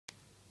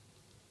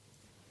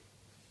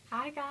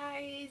Hi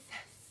guys!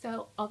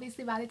 So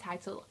obviously by the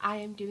title I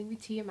am doing the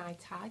Tmi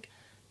tag.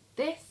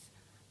 This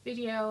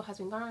video has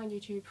been going on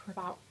YouTube for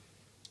about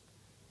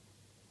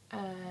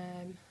a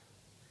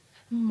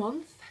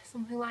month,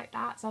 something like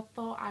that, so I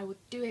thought I would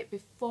do it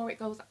before it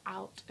goes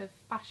out of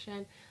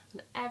fashion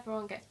and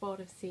everyone gets bored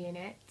of seeing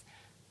it.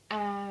 So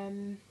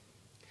I'm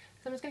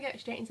just going to get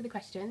straight into the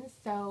questions.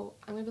 So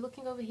I'm going to be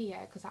looking over here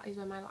because that is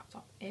where my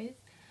laptop is.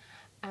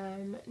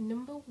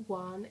 Number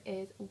one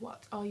is,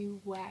 what are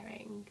you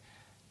wearing?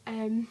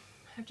 I've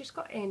just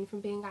got in from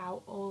being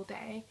out all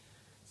day,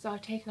 so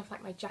I've taken off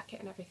like my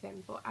jacket and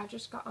everything, but I've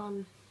just got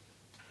on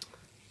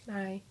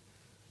my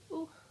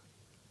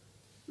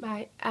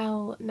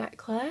L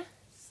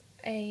necklace,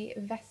 a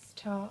vest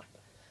top,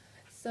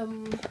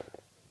 some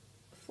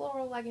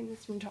floral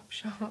leggings from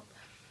Topshop,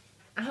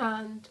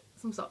 and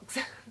some socks.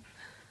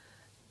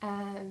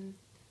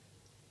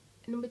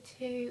 Number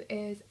two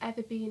is,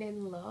 ever been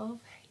in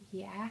love?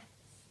 Yes.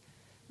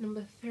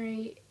 Number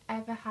three,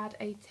 ever had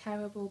a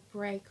terrible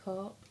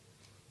breakup?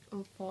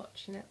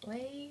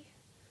 Unfortunately.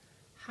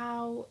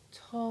 How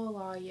tall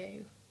are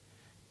you?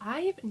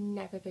 I've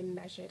never been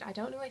measured. I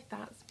don't know if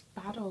that's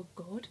bad or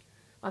good.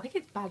 Well, I think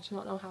it's bad to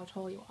not know how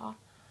tall you are.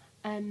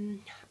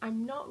 I'm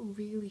not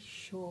really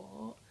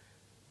sure.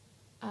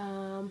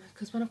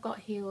 Because when I've got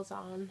heels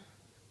on,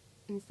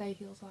 and say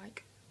heels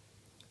like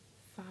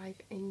 5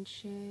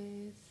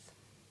 inches.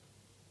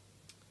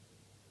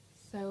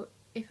 So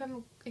if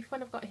when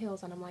I've got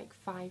heels on I'm like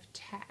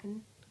 5'10",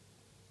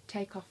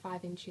 take off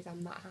 5 inches,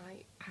 I'm that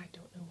height. I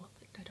don't know what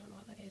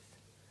that is.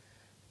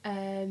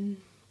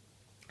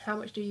 How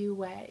much do you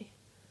weigh?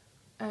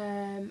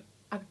 I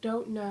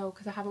don't know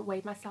because I haven't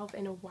weighed myself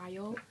in a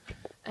while.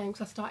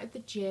 Because I started the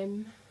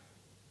gym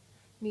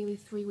nearly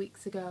 3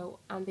 weeks ago,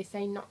 and they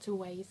say not to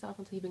weigh yourself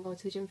until you've been going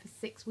to the gym for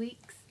 6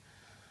 weeks.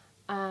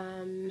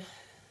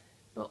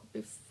 But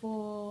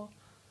before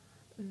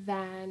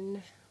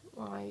then,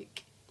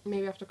 like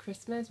maybe after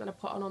Christmas, when I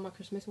put on all my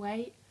Christmas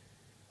weight,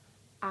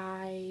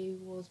 I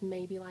was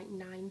maybe like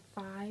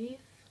 9'5".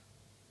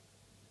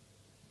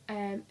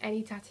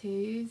 Any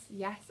tattoos?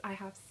 Yes, I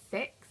have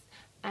 6.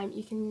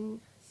 You can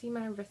see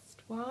my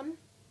wrist one,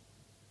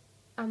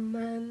 and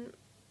then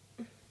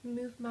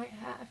move my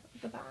hair from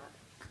the back.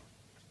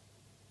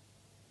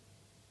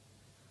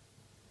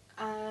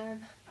 I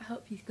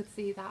hope you could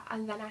see that.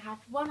 And then I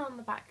have one on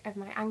the back of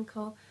my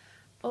ankle,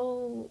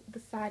 all the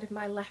side of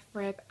my left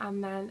rib,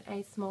 and then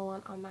a small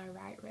one on my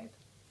right rib.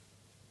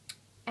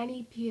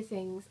 Any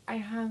piercings? I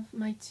have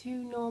my 2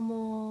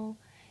 normal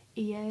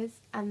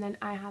ears, and then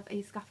I have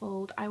a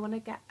scaffold. I want to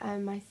get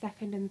my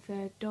second and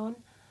third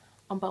done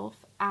on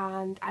both,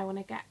 and I want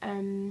to get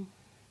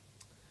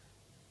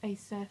a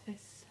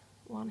surface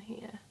one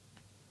here.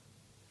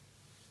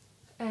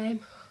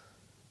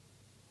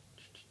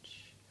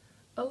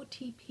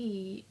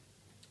 OTP,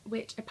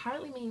 which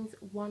apparently means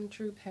one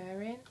true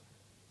pairing.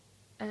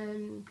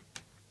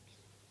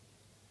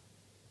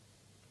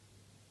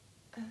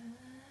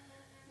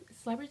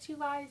 Celebrity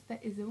wise, there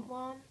isn't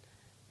one,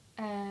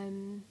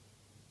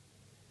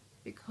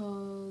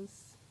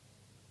 because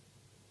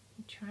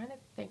I'm trying to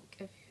think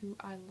of who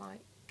I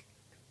like.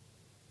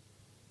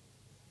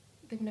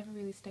 They've never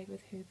really stayed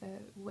with who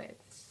they're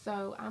with,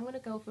 so I'm gonna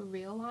go for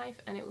real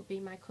life, and it would be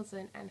my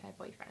cousin and her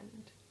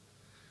boyfriend.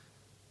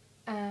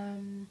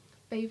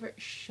 Favourite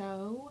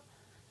show?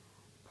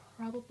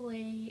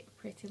 Probably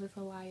Pretty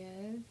Little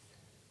Liars.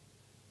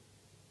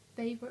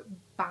 Favourite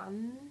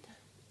band?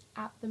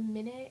 At the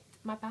minute,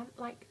 my band,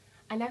 like,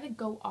 I never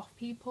go off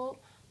people,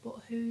 but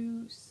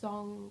whose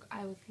song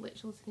I was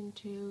literally listening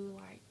to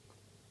like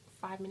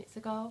 5 minutes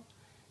ago,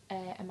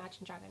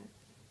 Imagine Dragon.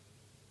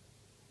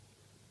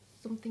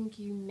 Something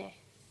you miss?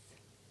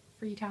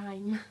 Free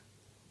time.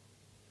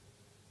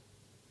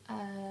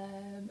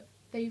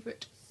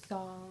 Favourite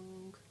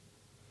song?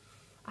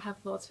 I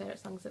have lots of favourite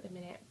songs at the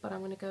minute, but I'm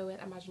going to go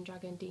with Imagine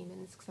Dragon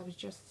Demons because I was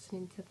just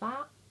listening to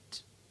that.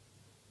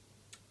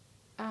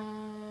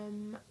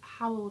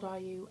 How old are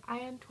you? I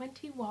am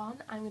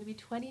 21. I'm going to be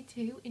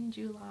 22 in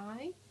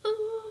July.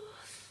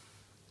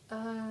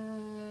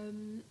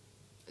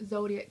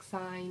 Zodiac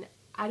sign?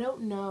 I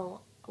don't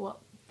know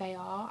what they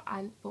are,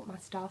 but my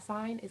star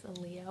sign is a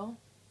Leo.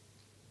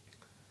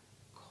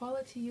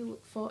 Quality you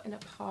look for in a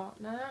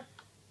partner?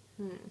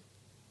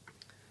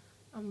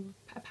 I'm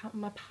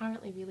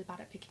apparently really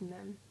bad at picking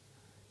them,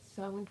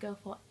 so I'm going to go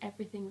for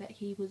everything that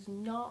he was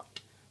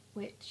not,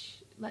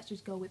 which, let's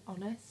just go with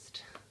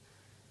honest.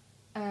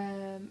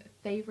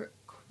 Favourite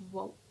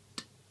quote?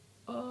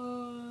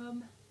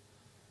 Well,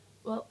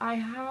 I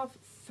have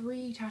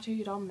 3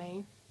 tattooed on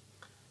me,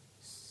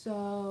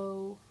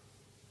 so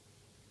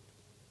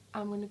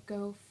I'm going to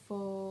go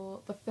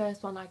for the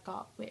first one I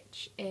got,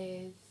 which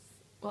is,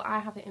 well, I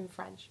have it in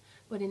French,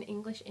 but in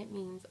English it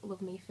means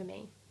love me for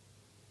me.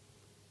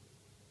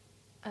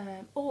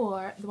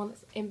 Or the one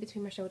that's in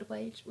between my shoulder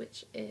blades,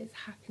 which is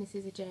happiness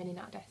is a journey,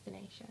 not a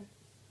destination.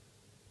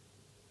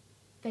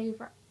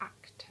 Favourite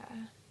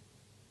actor?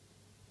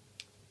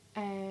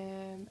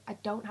 I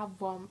don't have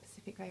one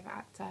specific favourite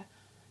actor.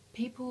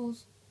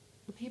 People's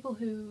the people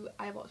who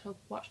I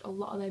watched a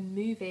lot of their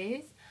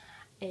movies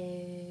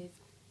is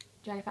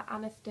Jennifer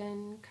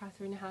Aniston,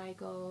 Katherine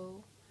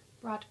Heigl,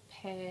 Brad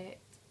Pitt,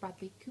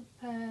 Bradley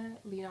Cooper,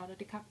 Leonardo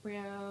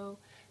DiCaprio,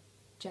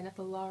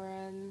 Jennifer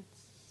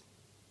Lawrence,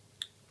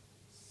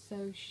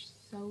 Saoirse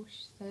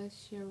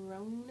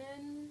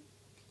Ronan.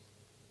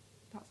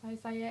 That's how I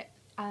say it.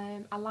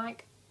 I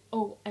like,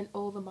 oh, and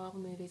all the Marvel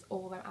movies,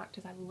 all them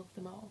actors, I love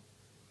them all.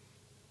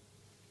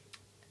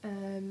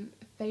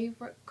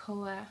 Favourite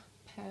colour,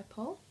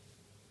 purple.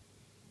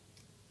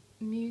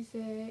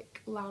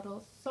 Music, loud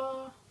or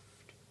soft.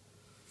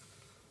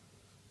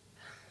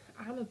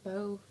 I'm a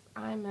both.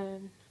 I'm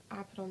an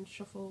iPod on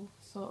shuffle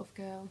sort of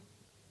girl.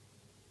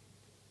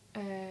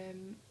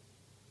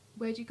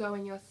 Where do you go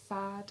when you're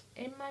sad?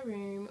 In my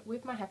room,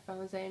 with my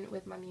headphones in,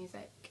 with my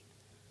music.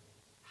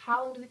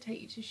 How long does it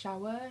take you to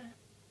shower?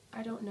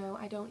 I don't know,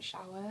 I don't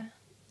shower.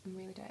 I'm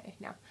really dirty,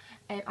 no.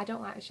 I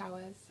don't like the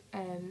showers,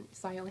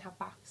 so I only have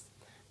baths.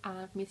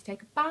 And for me to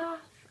take a bath,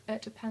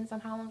 it depends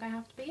on how long I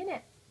have to be in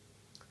it.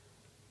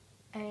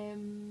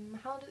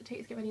 How long does it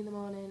take to get ready in the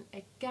morning?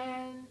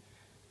 Again,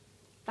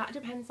 that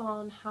depends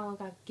on how long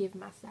I give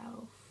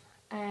myself.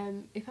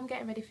 If I'm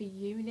getting ready for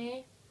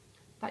uni,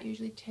 that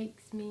usually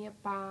takes me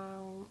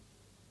about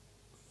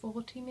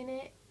 40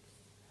 minutes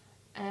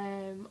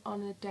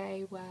on a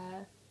day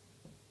where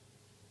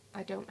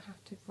I don't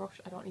have to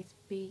rush, I don't need to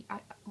be, I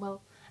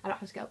don't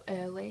have to get up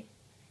early.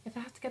 If I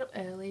have to get up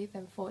early,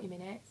 then 40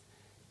 minutes.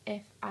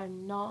 If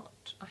I'm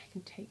not, I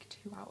can take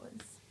 2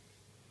 hours.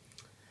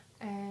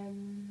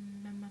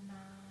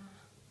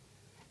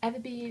 Ever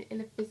been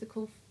in a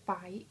physical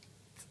fight?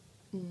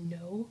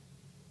 No.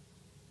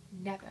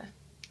 Never.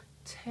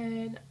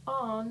 Turn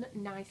on,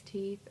 nice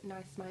teeth,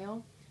 nice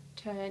smile.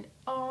 Turn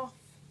off,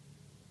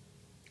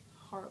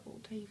 horrible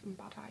teeth and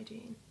bad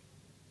hygiene.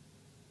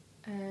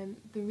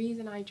 The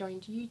reason I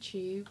joined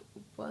YouTube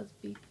was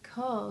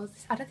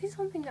because, I don't think it's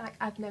something like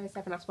I've never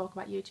said when I've spoken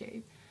about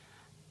YouTube.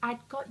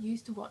 I'd got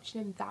used to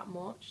watching them that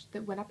much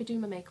that when I'd be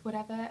doing my makeup or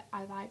whatever,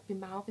 I'd like be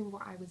mouthing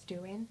what I was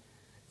doing.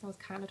 So I was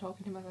kind of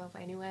talking to myself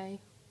anyway.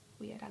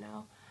 Weird, I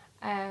know.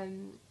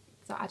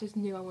 So I just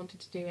knew I wanted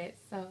to do it,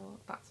 so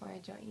that's why I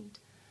joined.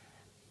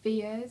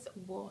 Fears,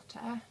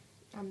 water.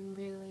 I'm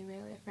really,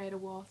 really afraid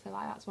of water.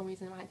 Like, that's one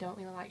reason why I don't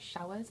really like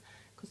showers,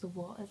 because the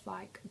water's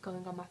like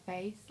going on my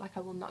face. Like, I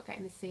will not get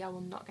in the sea, I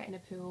will not get in a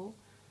pool,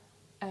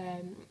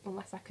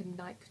 unless I can,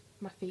 like,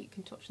 my feet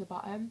can touch the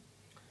bottom.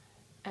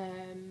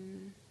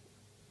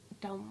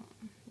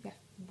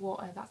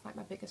 Water, that's like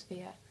my biggest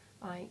fear.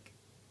 Like,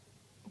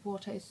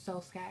 water is so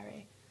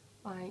scary.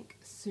 Like,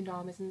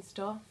 tsunamis and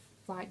stuff.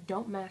 Like,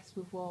 don't mess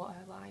with water.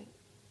 Like,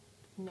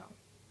 no.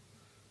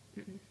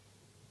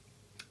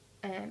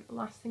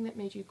 Last thing that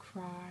made you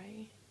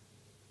cry.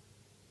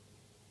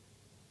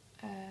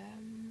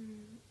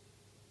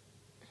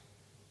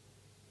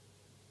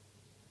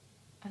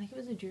 I think it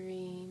was a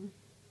dream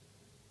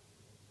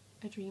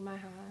I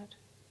had.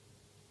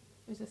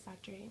 It was a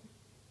sad dream,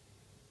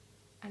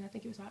 and I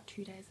think it was about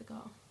 2 days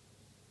ago.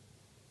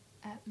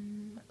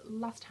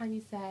 Last time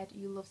you said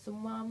you love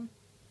someone?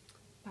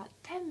 About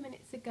 10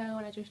 minutes ago,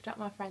 and I just dropped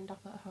my friend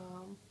off at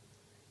home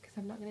because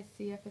I'm not going to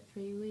see her for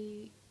 3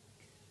 weeks.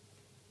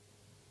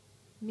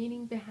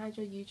 Meaning behind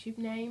your YouTube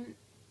name,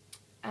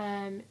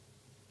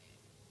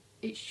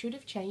 it should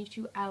have changed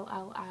to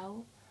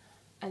LLL,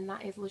 and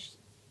that is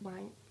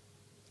like,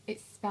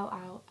 it's spelled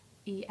out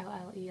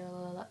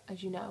ELLELL,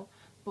 as you know,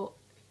 but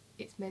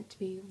it's meant to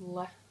be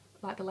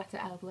like the letter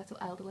L, the little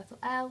L, the little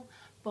L,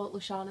 but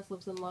Lashanna's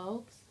Loves and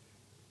Loathes.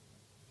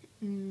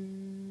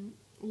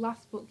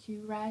 Last book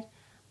you read?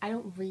 I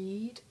don't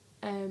read.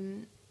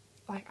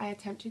 Like, I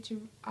attempted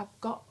to, I've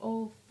got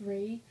all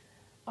 3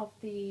 of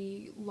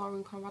the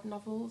Lauren Conrad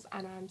novels,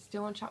 and I'm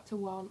still on chapter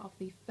 1 of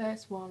the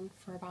first one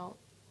for about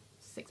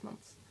 6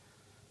 months.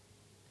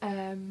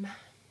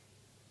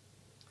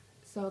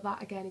 So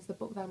that again is the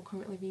book that I'm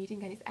currently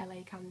reading, and it's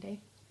LA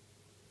Candy.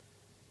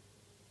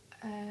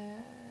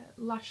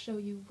 Last show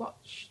you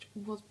watched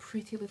was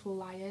Pretty Little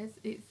Liars.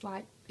 It's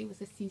like, it was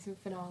the season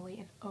finale,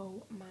 and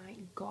oh my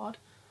god,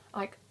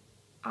 like,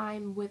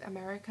 I'm with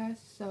America,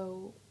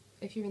 so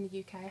if you're in the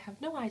UK, I have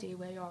no idea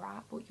where you're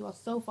at, but you are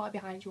so far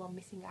behind, you are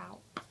missing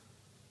out.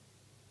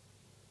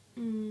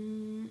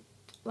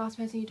 Last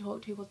person you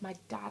talked to was my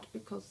dad,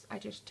 because I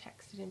just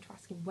texted him to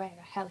ask him where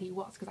the hell he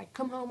was, because I'd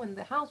come home when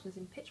the house was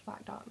in pitch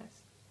black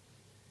darkness.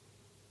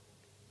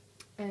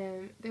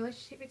 The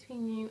relationship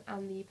between you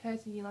and the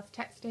person you last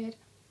texted.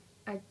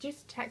 I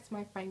just texted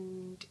my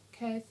friend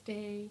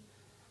Kirsty,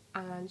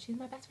 and she's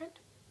my best friend.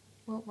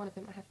 Well, one of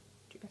them. I have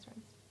 2 best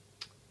friends.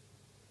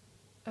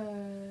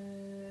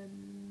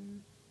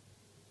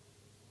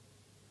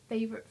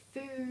 Favourite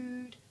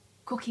food?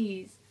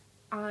 Cookies.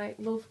 I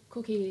love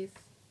cookies.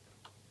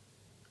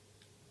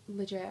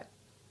 Legit.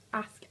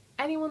 Ask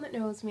anyone that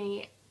knows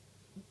me,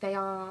 they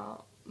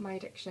are my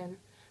addiction.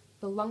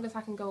 The longest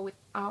I can go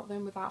without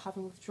them, without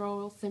having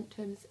withdrawal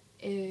symptoms,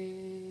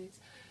 is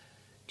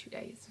 2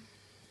 days.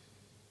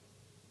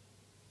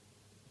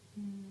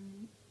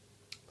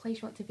 Place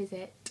you want to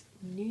visit?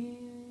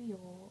 New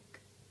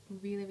York.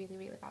 Really, really,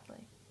 really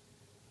badly.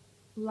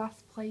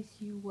 Last place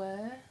you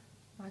were?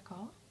 My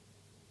car?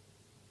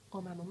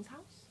 Or my mum's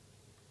house?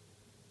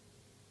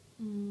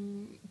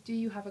 Do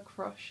you have a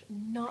crush?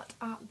 Not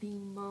at the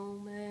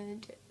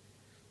moment.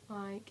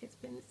 Like, it's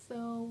been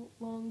so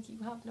long,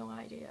 you have no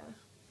idea.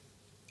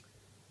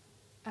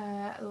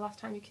 The last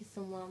time you kissed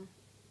someone?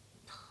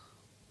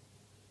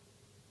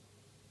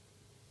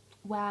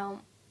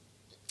 Well,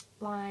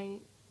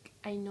 like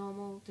a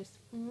normal just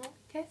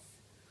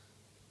kiss,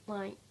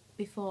 like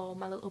before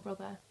my little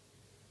brother.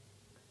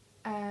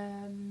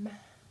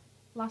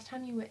 Last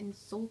time you were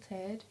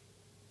insulted?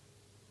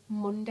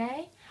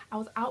 Monday. I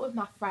was out with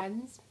my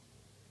friends,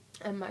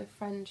 and my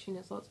friend, she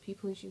knows lots of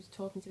people, and she was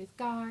talking to this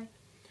guy,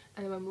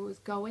 and then when we was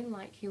going,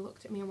 like, he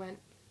looked at me and went,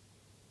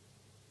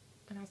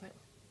 and I was like,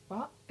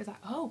 what? He's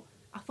like, oh,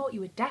 I thought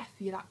you were deaf,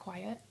 you're that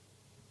quiet.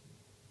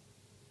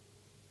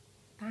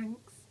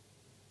 Thanks.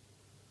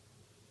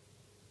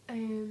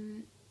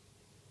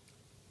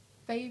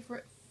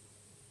 Favourite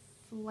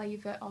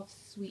flavour of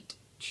sweet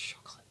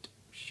chocolate,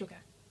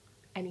 sugar,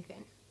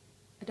 anything.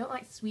 I don't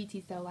like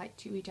sweeties though, like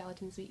chewy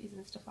gelatin sweeties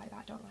and stuff like that.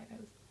 I don't like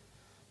those.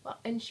 What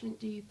instrument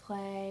do you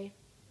play?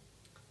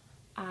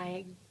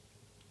 I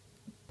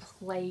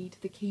played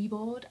the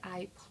keyboard,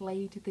 I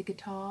played the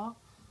guitar,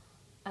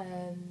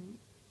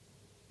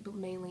 but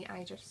mainly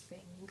I just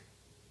sing.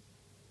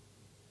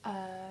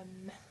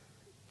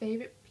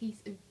 Favourite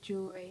piece of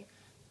jewellery?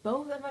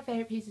 Both of my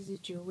favourite pieces of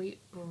jewellery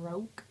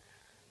broke,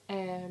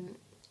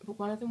 but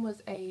one of them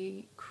was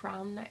a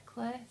crown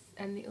necklace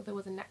and the other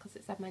was a necklace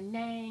that said my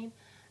name.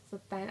 So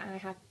then I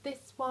have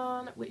this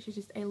one, which is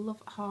just a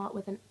love heart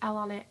with an L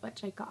on it,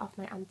 which I got off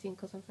my auntie and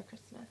cousin for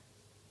Christmas.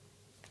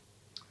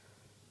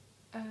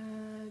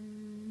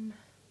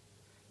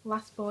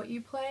 Last sport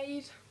you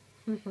played?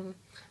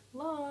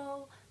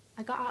 Lol.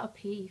 I got out of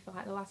PE for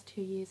like the last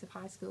 2 years of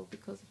high school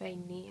because of a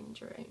knee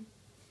injury.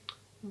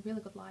 I'm a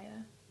really good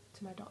liar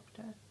to my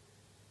doctor.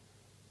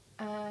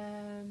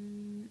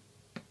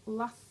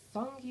 Last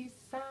song you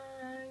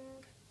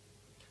sang?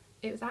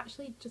 It was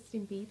actually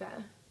Justin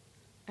Bieber.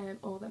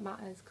 All That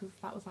Matters, because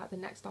that was like the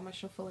next on my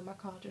shuffle in my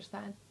car just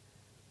then.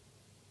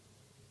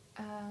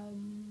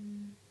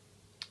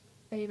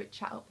 Favourite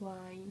chat up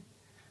line?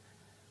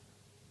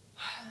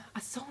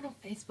 I saw one on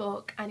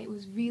Facebook and it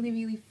was really,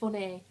 really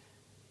funny.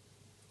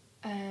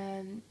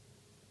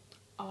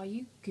 Are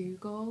you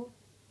Google?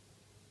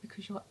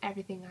 Because you're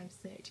everything I'm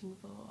searching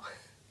for.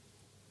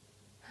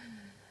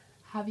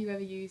 Have you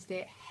ever used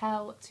it?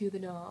 Hell to the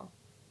no.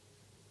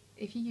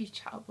 If you use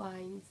chat up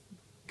lines,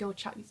 go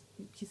chat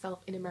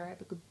yourself in a mirror,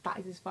 because that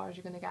is as far as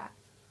you're going to get.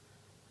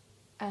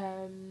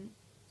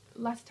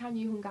 Last time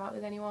you hung out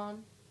with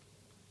anyone?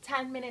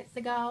 10 minutes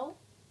ago.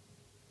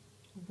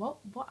 What?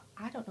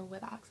 I don't know where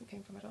that accent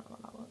came from. I don't know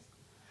what that was.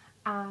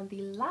 And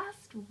the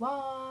last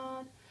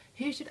one.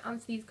 Who should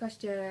answer these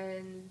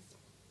questions?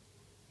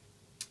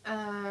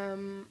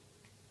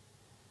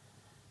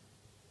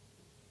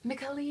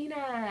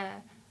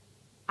 Michelina.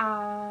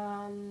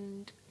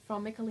 And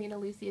from Michelina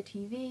Lucia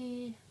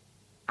TV.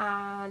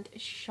 And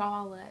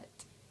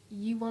Charlotte,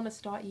 you want to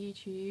start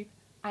YouTube,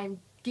 I'm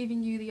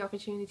giving you the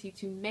opportunity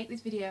to make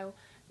this video,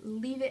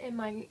 leave it in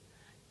my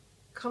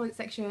comment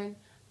section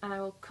and I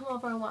will come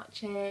over and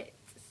watch it.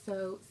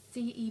 So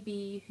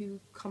CEB, who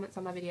comments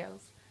on my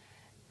videos,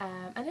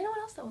 and anyone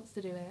else that wants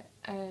to do it,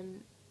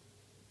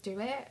 do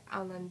it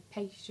and then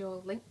paste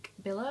your link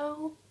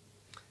below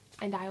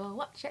and I will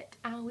watch it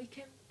and we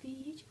can be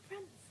YouTube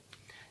friends.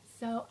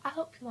 So I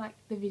hope you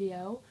liked the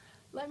video.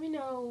 Let me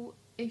know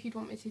if you'd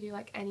want me to do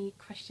like any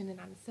question and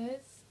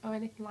answers or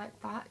anything like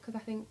that, because I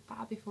think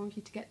that'd be fun for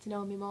you to get to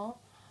know me more.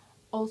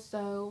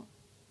 Also,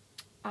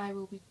 I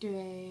will be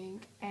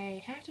doing a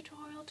hair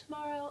tutorial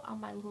tomorrow on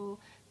my little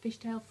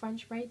fishtail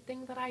French braid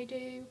thing that I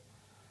do,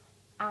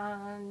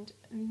 and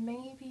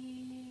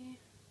maybe,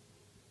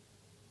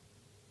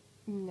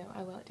 no,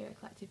 I won't do a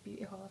collective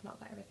beauty haul, I've not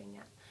got everything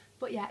yet.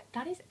 But yeah,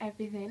 that is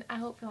everything. I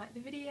hope you liked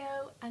the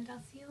video and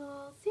I'll see you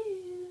all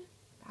soon.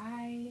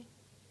 Bye.